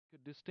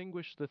could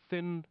distinguish the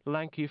thin,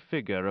 lanky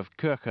figure of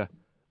Kircher,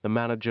 the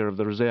manager of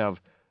the reserve,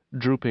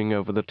 drooping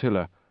over the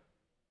tiller.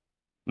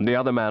 The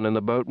other man in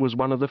the boat was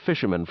one of the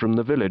fishermen from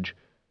the village.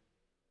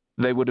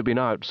 They would have been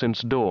out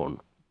since dawn.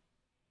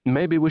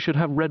 Maybe we should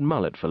have red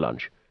mullet for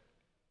lunch.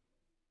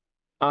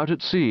 Out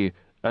at sea,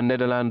 a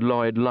Nederland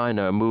Lloyd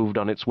liner moved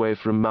on its way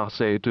from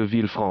Marseille to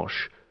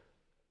Villefranche.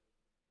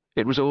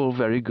 It was all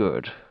very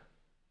good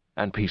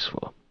and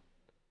peaceful.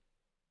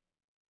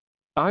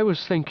 I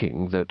was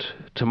thinking that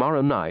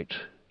tomorrow night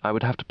I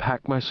would have to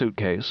pack my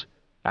suitcase,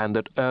 and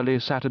that early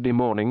Saturday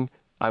morning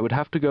I would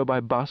have to go by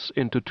bus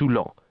into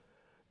Toulon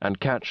and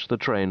catch the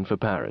train for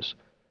Paris.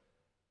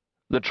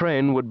 The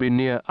train would be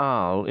near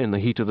Arles in the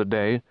heat of the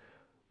day.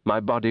 My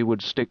body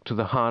would stick to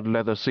the hard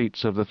leather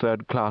seats of the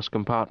third-class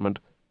compartment,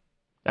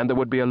 and there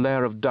would be a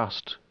layer of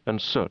dust and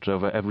soot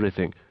over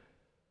everything.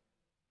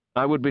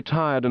 I would be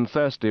tired and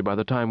thirsty by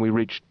the time we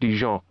reached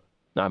Dijon.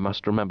 I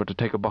must remember to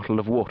take a bottle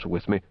of water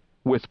with me,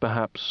 with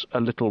perhaps a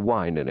little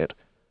wine in it.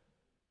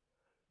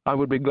 I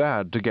would be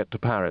glad to get to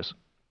Paris,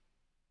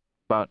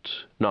 but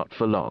not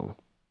for long.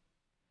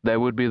 There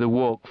would be the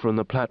walk from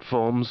the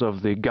platforms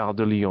of the Gare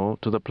de Lyon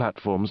to the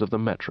platforms of the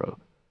metro.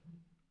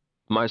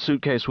 My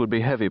suitcase would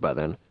be heavy by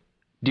then.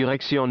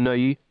 Direction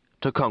Neuilly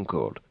to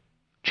Concorde.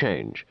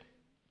 Change.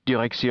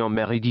 Direction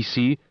Mairie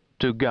d'Issy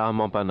to Gare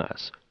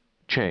Montparnasse.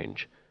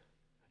 Change.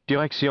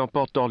 Direction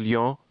Porte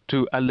d'Orléans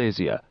to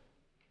Alésia.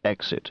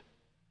 Exit.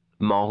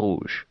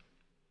 Montrouge.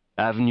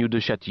 Avenue de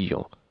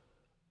Châtillon.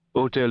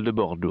 Hôtel de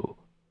Bordeaux.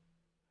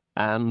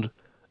 And,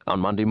 on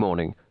Monday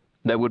morning,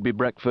 there would be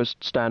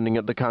breakfast standing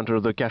at the counter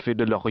of the Café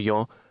de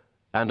l'Orient,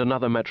 and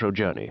another metro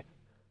journey.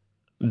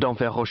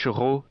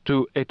 D'Enfer-Rochereau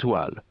to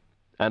Étoile,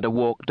 and a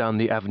walk down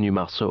the Avenue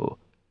Marceau.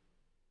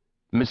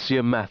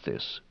 Monsieur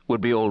Mathis would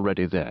be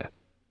already there.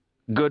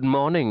 "Good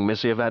morning,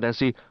 Monsieur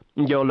Vadesi.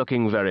 You're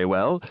looking very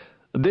well.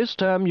 This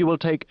term you will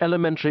take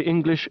elementary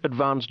English,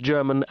 advanced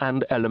German,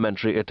 and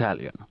elementary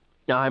Italian.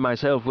 I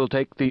myself will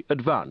take the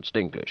advanced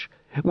English.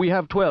 We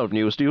have 12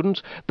 new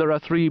students. There are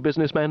 3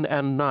 businessmen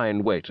and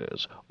 9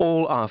 waiters.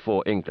 All are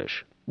for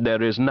English.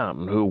 There is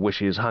none who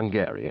wishes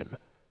Hungarian."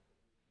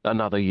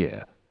 Another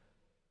year.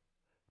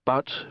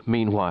 But,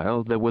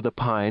 meanwhile, there were the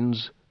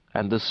pines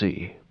and the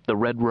sea, the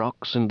red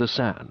rocks and the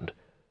sand.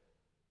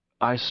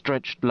 I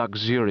stretched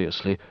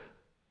luxuriously,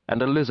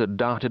 and a lizard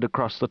darted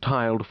across the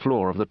tiled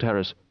floor of the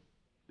terrace.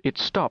 It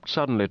stopped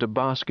suddenly to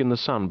bask in the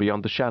sun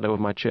beyond the shadow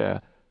of my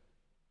chair.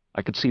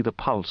 I could see the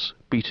pulse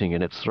beating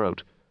in its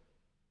throat.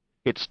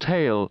 Its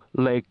tail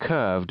lay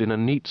curved in a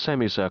neat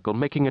semicircle,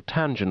 making a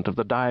tangent of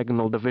the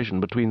diagonal division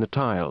between the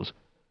tiles.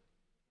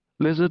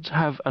 Lizards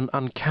have an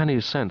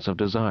uncanny sense of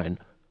design.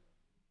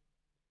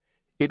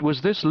 It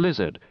was this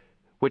lizard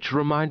which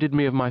reminded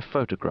me of my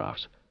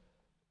photographs.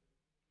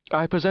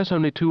 I possess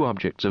only 2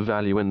 objects of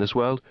value in this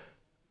world.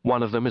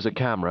 One of them is a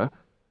camera,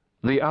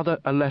 the other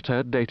a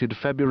letter dated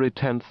February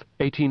 10th,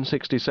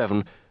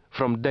 1867,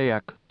 from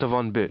Deac to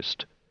von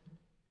Bust.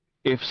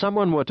 If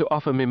someone were to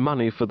offer me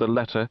money for the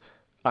letter,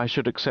 I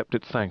should accept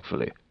it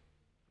thankfully.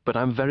 But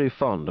I'm very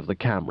fond of the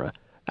camera,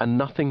 and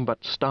nothing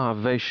but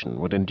starvation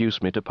would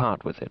induce me to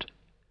part with it.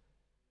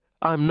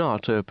 I'm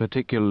not a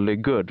particularly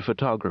good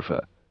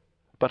photographer,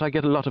 but I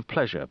get a lot of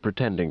pleasure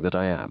pretending that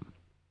I am.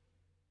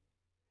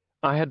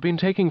 I had been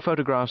taking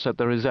photographs at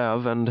the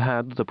reserve and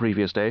had, the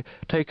previous day,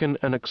 taken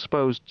an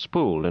exposed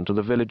spool into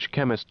the village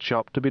chemist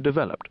shop to be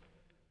developed.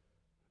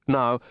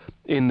 Now,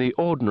 in the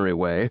ordinary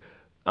way,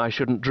 I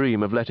shouldn't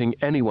dream of letting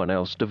anyone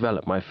else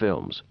develop my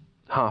films.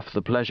 Half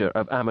the pleasure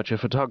of amateur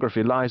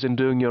photography lies in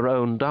doing your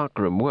own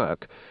darkroom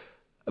work.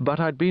 But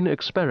I'd been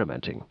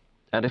experimenting,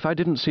 and if I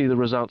didn't see the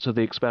results of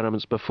the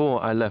experiments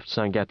before I left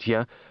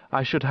Saint-Gatien,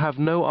 I should have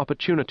no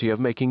opportunity of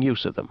making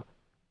use of them.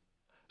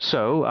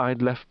 So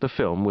I'd left the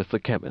film with the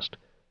chemist.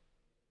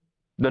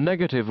 The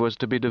negative was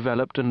to be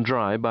developed and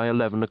dry by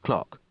 11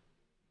 o'clock.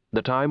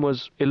 The time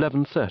was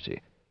 11:30.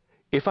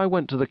 If I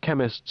went to the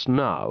chemist's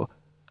now,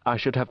 I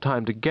should have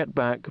time to get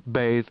back,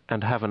 bathe,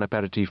 and have an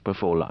aperitif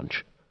before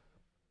lunch.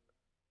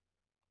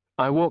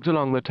 I walked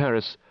along the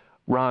terrace,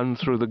 round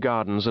through the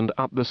gardens and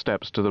up the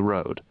steps to the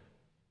road.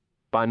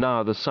 By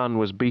now the sun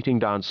was beating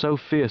down so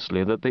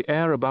fiercely that the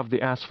air above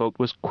the asphalt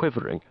was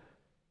quivering.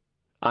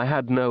 I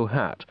had no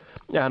hat,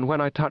 and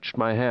when I touched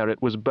my hair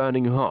it was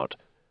burning hot.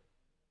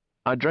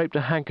 I draped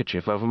a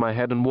handkerchief over my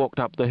head and walked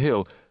up the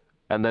hill,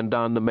 and then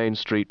down the main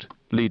street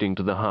leading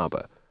to the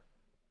harbour.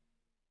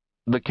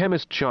 The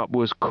chemist's shop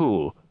was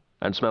cool,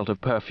 and smelt of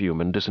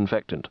perfume and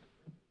disinfectant.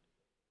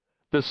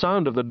 The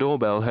sound of the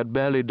doorbell had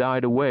barely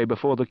died away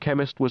before the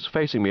chemist was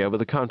facing me over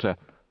the counter.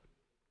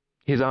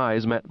 His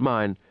eyes met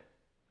mine,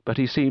 but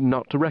he seemed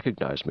not to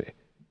recognize me.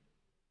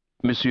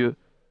 "Monsieur,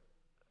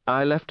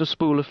 I left a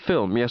spool of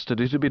film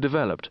yesterday to be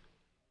developed.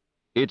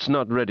 It's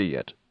not ready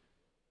yet.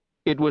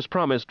 It was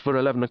promised for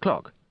 11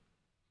 o'clock.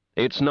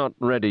 It's not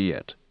ready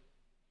yet,"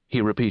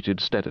 he repeated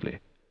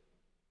steadily.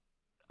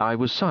 I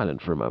was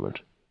silent for a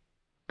moment.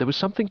 There was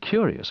something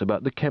curious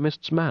about the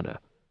chemist's manner.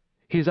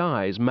 His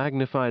eyes,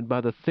 magnified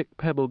by the thick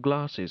pebble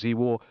glasses he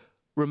wore,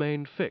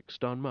 remained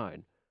fixed on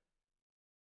mine.